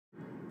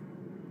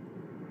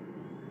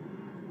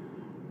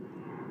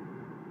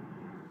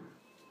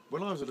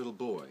When I was a little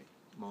boy,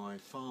 my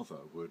father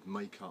would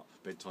make up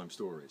bedtime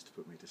stories to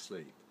put me to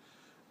sleep.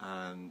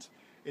 And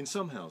in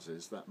some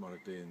houses that might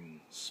have been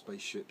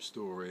spaceship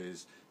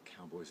stories,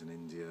 cowboys and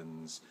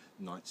Indians,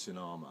 knights in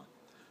armour.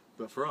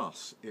 But for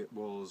us it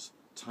was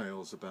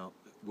tales about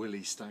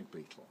Willie Stag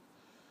Beetle.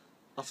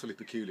 Utterly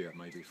peculiar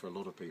maybe for a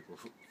lot of people.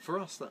 For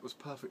us that was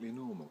perfectly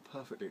normal,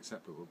 perfectly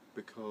acceptable,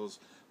 because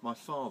my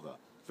father,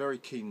 very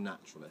keen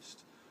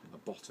naturalist, a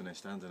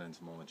botanist and an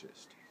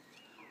entomologist,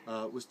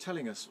 was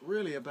telling us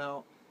really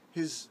about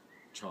his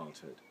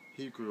childhood.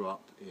 He grew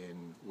up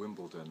in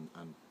Wimbledon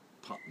and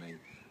Putney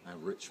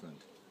and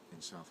Richmond in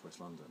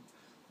southwest London,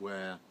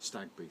 where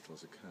stag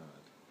beetles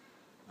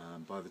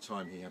occurred. By the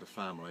time he had a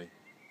family,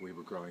 we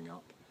were growing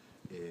up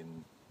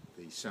in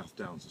the South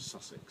Downs of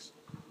Sussex.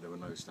 There were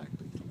no stag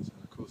beetles,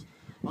 and of course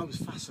I was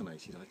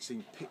fascinated. I'd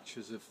seen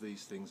pictures of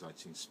these things, I'd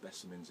seen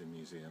specimens in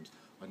museums,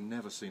 I'd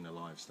never seen a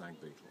live stag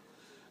beetle,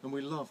 and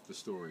we loved the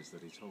stories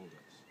that he told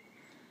us.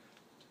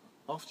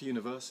 After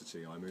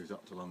university I moved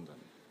up to London,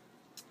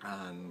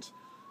 and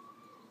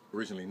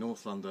originally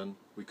North London,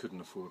 we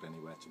couldn't afford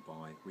anywhere to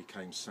buy. We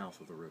came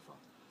south of the river,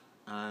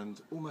 and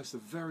almost the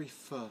very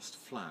first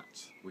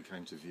flat we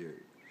came to view,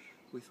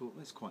 we thought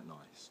that's quite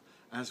nice.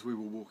 As we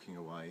were walking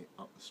away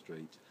up the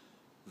street,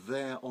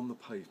 there on the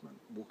pavement,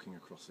 walking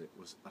across it,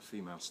 was a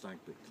female stag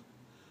beetle,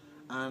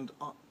 and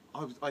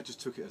I just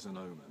took it as an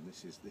omen.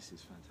 This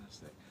is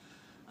fantastic.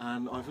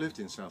 And I've lived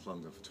in South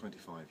London for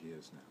 25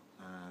 years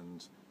now,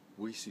 and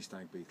we see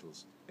stag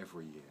beetles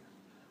every year.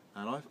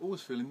 And I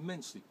always feel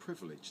immensely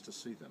privileged to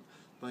see them.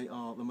 They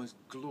are the most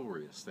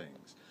glorious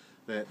things.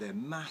 They're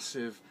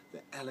massive,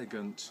 they're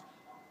elegant,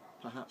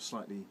 perhaps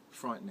slightly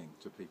frightening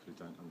to people who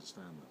don't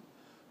understand them.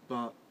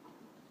 But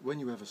when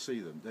you ever see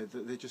them,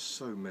 they're just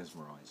so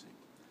mesmerising.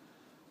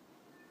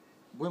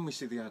 When we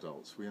see the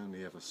adults, we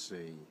only ever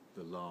see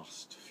the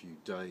last few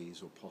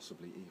days or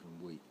possibly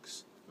even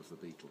weeks of the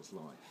beetle's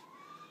life.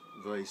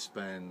 They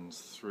spend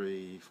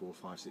 3, 4,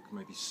 5, 6,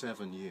 maybe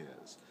 7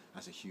 years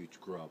as a huge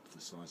grub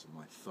the size of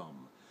my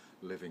thumb,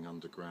 living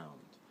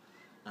underground.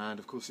 And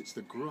of course it's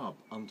the grub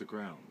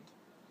underground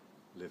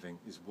living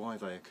is why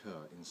they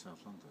occur in South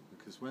London,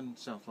 because when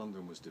South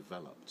London was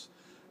developed,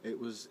 it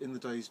was in the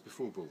days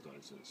before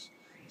bulldozers.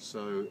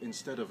 So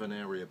instead of an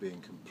area being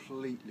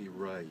completely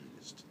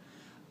raised,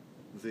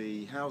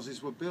 the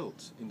houses were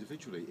built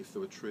individually. If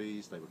there were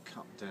trees, they were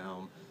cut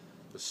down,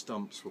 the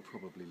stumps were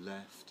probably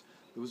left.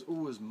 There was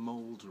always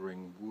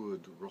mouldering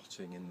wood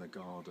rotting in the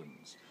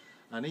gardens,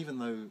 and even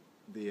though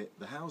the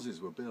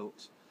houses were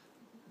built,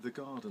 the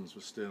gardens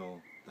were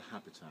still the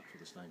habitat for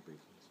the stag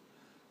beetles.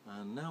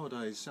 And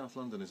nowadays South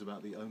London is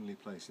about the only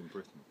place in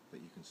Britain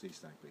that you can see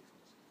stag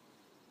beetles.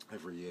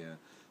 Every year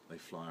they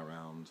fly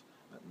around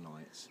at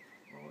night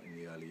or in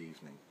the early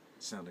evening,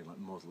 sounding like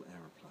model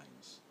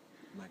aeroplanes,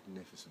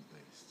 magnificent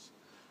beasts.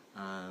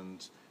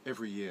 And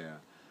every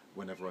year,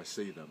 whenever I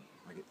see them,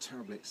 I get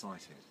terribly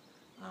excited.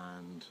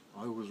 And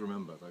I always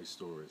remember those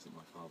stories that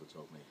my father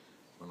told me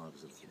when I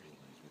was a little boy.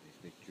 With his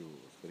big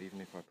jaws, but even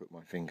if I put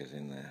my fingers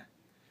in there,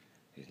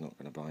 he's not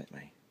going to bite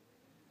me,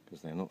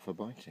 because they're not for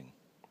biting.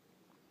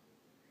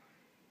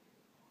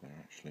 They're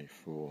actually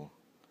for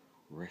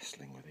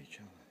wrestling with each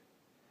other.